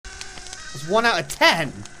It's 1 out of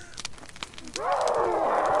 10.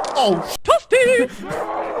 Oh, toasty!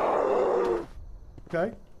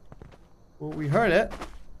 Okay. Well, we heard it,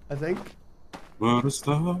 I think.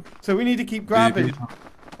 So we need to keep grabbing.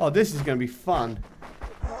 Oh, this is gonna be fun.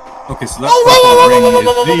 Okay, so that's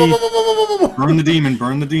burn the demon,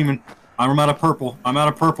 burn the demon. I'm out of purple. I'm out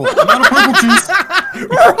of purple. I'm out of purple juice.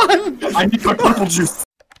 Run! I need my purple juice.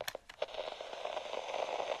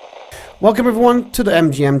 Welcome everyone to the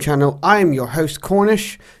MGN channel. I am your host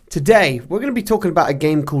Cornish. Today we're going to be talking about a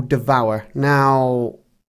game called Devour. Now,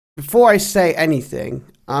 before I say anything,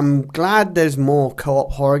 I'm glad there's more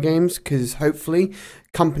co-op horror games because hopefully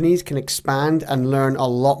companies can expand and learn a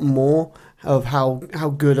lot more of how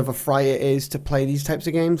good of a fright it is to play these types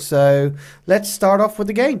of games. So let's start off with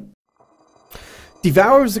the game.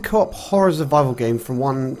 Devour is a co-op horror survival game from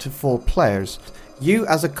 1 to 4 players. You,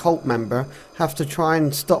 as a cult member, have to try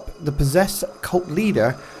and stop the possessed cult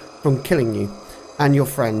leader from killing you and your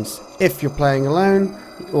friends. If you're playing alone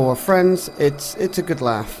or friends, it's a good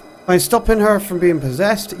laugh. By stopping her from being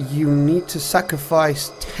possessed, you need to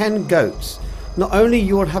sacrifice 10 goats. Not only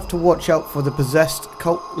you would have to watch out for the possessed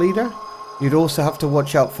cult leader, you'd also have to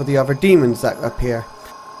watch out for the other demons that appear.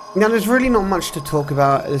 Now, there's really not much to talk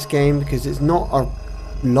about this game because it's not a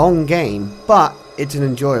long game, but it's an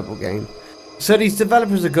enjoyable game. So these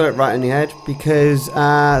developers are good at right in the head because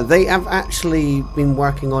they have actually been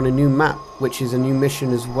working on a new map, which is a new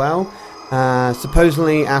mission as well.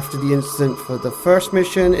 Supposedly after the incident for the first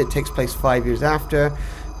mission, it takes place 5 years after,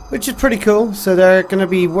 which is pretty cool. So they're going to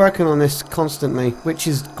be working on this constantly, which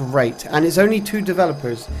is great. And it's only 2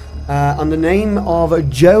 developers on the name of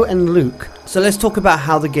Joe and Luke. So let's talk about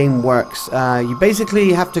how the game works. You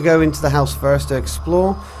basically have to go into the house first to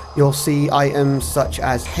explore. You'll see items such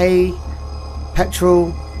as hay,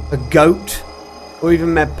 petrol, a goat, or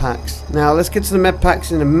even med packs. Now let's get to the med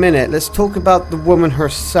packs in a minute. Let's talk about the woman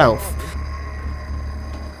herself.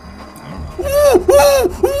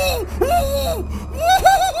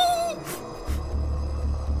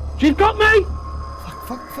 She's got me!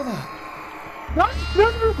 Fuck for that.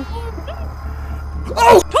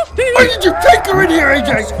 Oh! Why did you take her in here,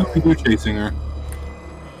 AJ? People chasing her.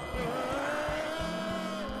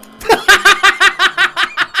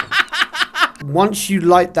 Once you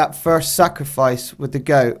light that first sacrifice with the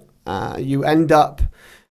goat, you end up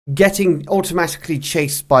getting automatically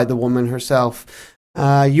chased by the woman herself.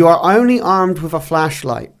 You are only armed with a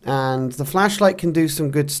flashlight, and the flashlight can do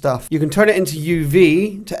some good stuff. You can turn it into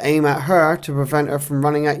UV to aim at her to prevent her from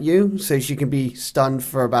running at you, so she can be stunned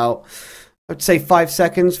for about, I'd say 5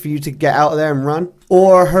 seconds for you to get out of there and run.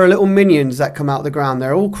 Or her little minions that come out of the ground.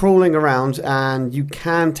 They're all crawling around and you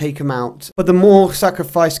can take them out. But the more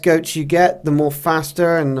sacrifice goats you get, the more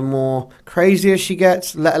faster and the more crazier she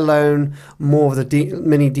gets, let alone more of the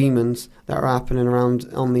mini demons that are happening around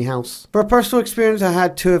on the house. For a personal experience, I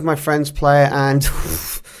had 2 of my friends play it and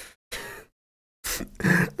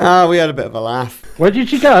we had a bit of a laugh. Where did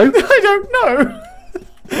she go? I don't know.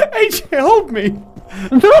 AJ, hold me.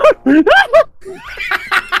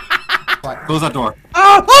 Right, close that door.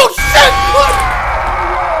 Oh shit!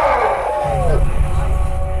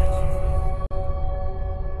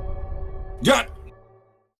 Yeah.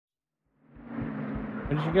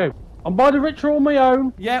 Where did she go? I'm by the ritual on my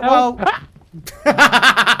own. Yeah, well.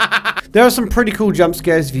 There are some pretty cool jump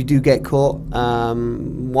scares if you do get caught.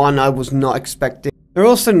 One I was not expecting. There are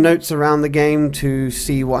also notes around the game to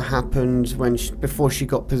see what happened when before she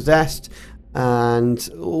got possessed, and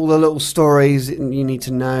all the little stories you need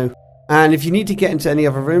to know. And if you need to get into any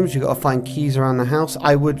other rooms, you've got to find keys around the house.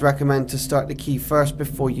 I would recommend to start the key first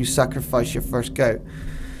before you sacrifice your first goat.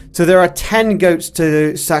 So there are 10 goats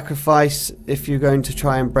to sacrifice if you're going to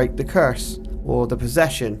try and break the curse or the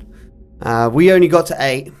possession. We only got to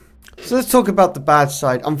 8. So let's talk about the bad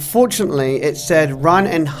side. Unfortunately, it said run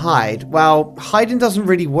and hide. Well, hiding doesn't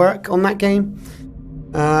really work on that game.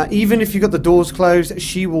 Even if you got the doors closed,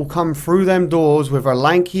 she will come through them doors with her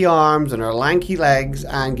lanky arms and her lanky legs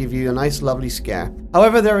and give you a nice lovely scare.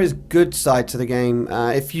 However, there is good side to the game.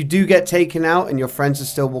 If you do get taken out and your friends are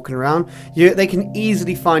still walking around, they can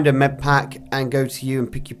easily find a med pack and go to you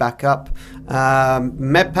and pick you back up.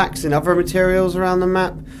 Med packs and other materials around the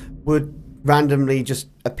map would randomly just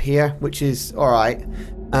appear, which is alright.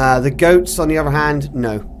 The goats, on the other hand,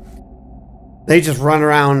 no. They just run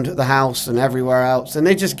around the house and everywhere else, and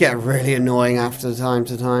they just get really annoying after time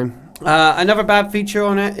to time. Another bad feature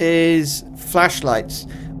on it is flashlights.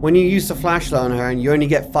 When you use the flashlight on her and you only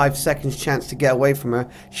get 5 seconds chance to get away from her,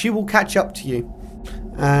 she will catch up to you.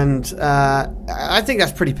 And I think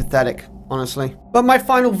that's pretty pathetic, honestly. But my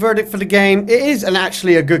final verdict for the game, it is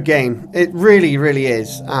actually a good game. It really, really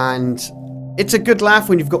is. And It's a good laugh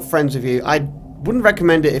when you've got friends with you. I wouldn't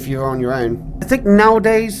recommend it if you're on your own. I think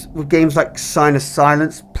nowadays, with games like Sign of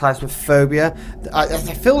Silence, Plasmophobia, I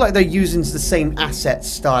feel like they're using the same asset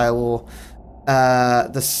style or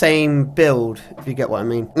the same build, if you get what I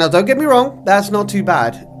mean. Now, don't get me wrong, that's not too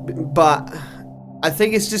bad, but I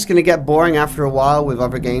think it's just going to get boring after a while with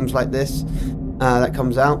other games like this that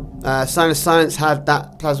comes out. Sign of Silence had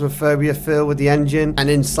that Plasmophobia feel with the engine, and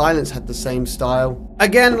In Silence had the same style.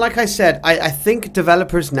 Again, like I said, I think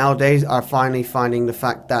developers nowadays are finally finding the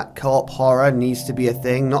fact that co-op horror needs to be a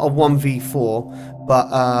thing, not a 1v4, but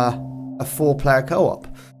a 4-player co-op.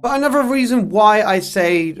 But another reason why I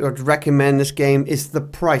say or recommend this game is the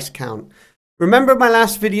price count. Remember my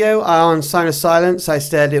last video on Sign of Silence? I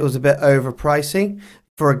said it was a bit overpricey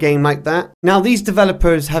for a game like that. Now these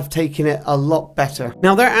developers have taken it a lot better.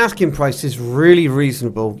 Now their asking price is really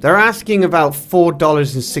reasonable. They're asking about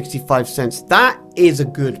 $4.65. That is a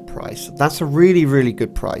good price. That's a really, really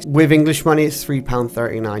good price. With English money, it's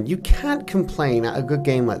 £3.39. You can't complain at a good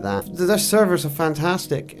game like that. Their servers are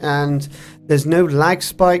fantastic and there's no lag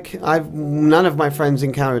spike. None of my friends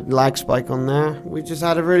encountered lag spike on there. We just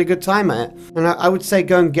had a really good time at it. And I would say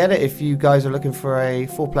go and get it if you guys are looking for a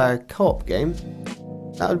 4-player co-op game.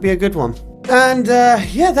 That would be a good one. And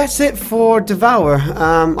yeah, that's it for Devour.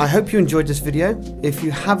 I hope you enjoyed this video. If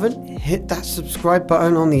you haven't, hit that subscribe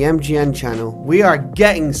button on the MGN channel. We are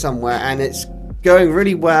getting somewhere and it's going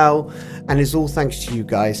really well, and it's all thanks to you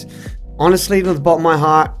guys. Honestly, to the bottom of my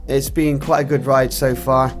heart, it's been quite a good ride so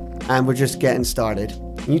far, and we're just getting started.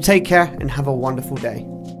 You take care and have a wonderful day.